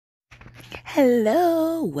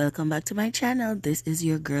Hello, welcome back to my channel. This is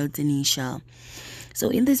your girl Denisha. So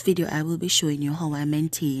in this video I will be showing you how I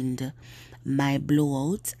maintained my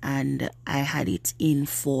blowout, and I had it in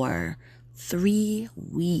for 3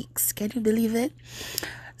 weeks. Can you believe it?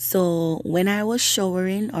 So when I was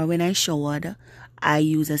showering, or when I showered, I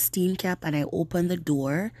use a steam cap and I open the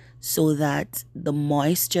door so that the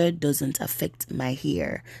moisture doesn't affect my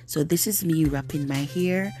hair. So this is me wrapping my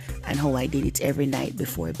hair and how I did it every night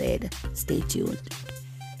before bed. Stay tuned.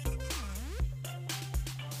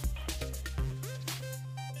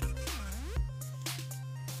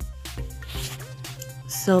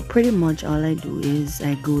 So pretty much all I do is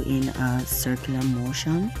I go in a circular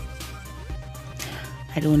motion.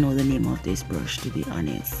 I don't know the name of this brush, to be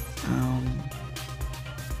honest.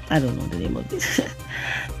 I don't know the name of this.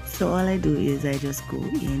 So all I do is I just go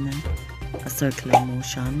in a circular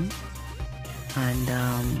motion, and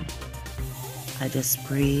I just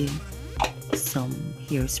spray some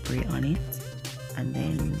hairspray on it, and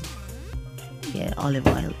then olive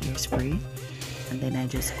oil hairspray, and then I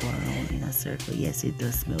just go around in a circle. Yes, it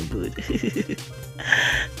does smell good.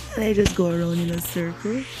 And I just go around in a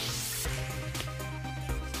circle.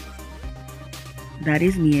 That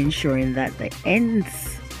is me ensuring that the ends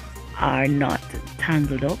are not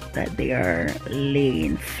tangled up, that they are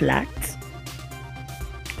laying flat,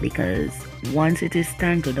 because once it is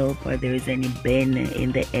tangled up or there is any bend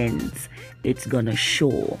in the ends, it's gonna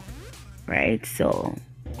show, right? So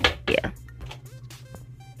yeah,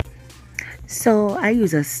 so I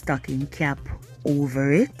use a stocking cap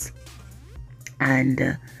over it,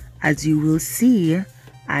 and as you will see,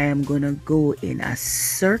 I am gonna go in a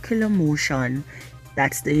circular motion.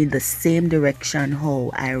 That's in the same direction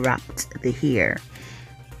how I wrapped the hair,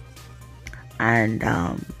 and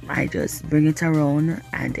I just bring it around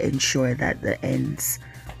and ensure that the ends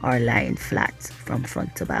are lying flat from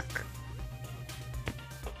front to back.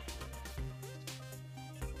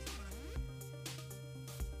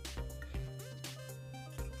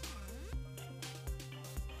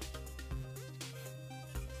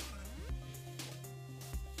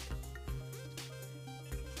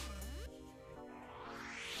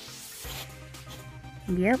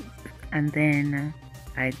 Yep, and then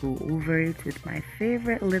I go over it with my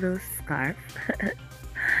favorite little scarf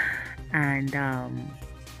and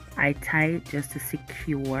I tie it just to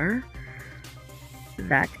secure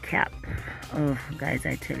that cap. Oh guys,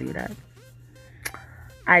 I tell you that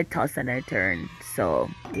I toss and I turn. So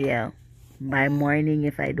yeah, by morning,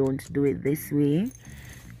 if I don't do it this way,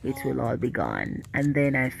 it will all be gone. And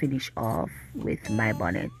then I finish off with my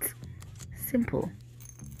bonnet. Simple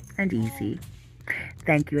and easy.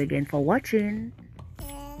 Thank you again for watching.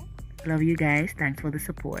 Love you guys. Thanks for the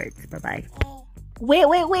support. Bye-bye.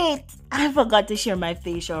 Wait. I forgot to share my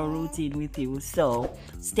facial routine with you. So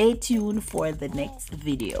stay tuned for the next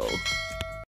video.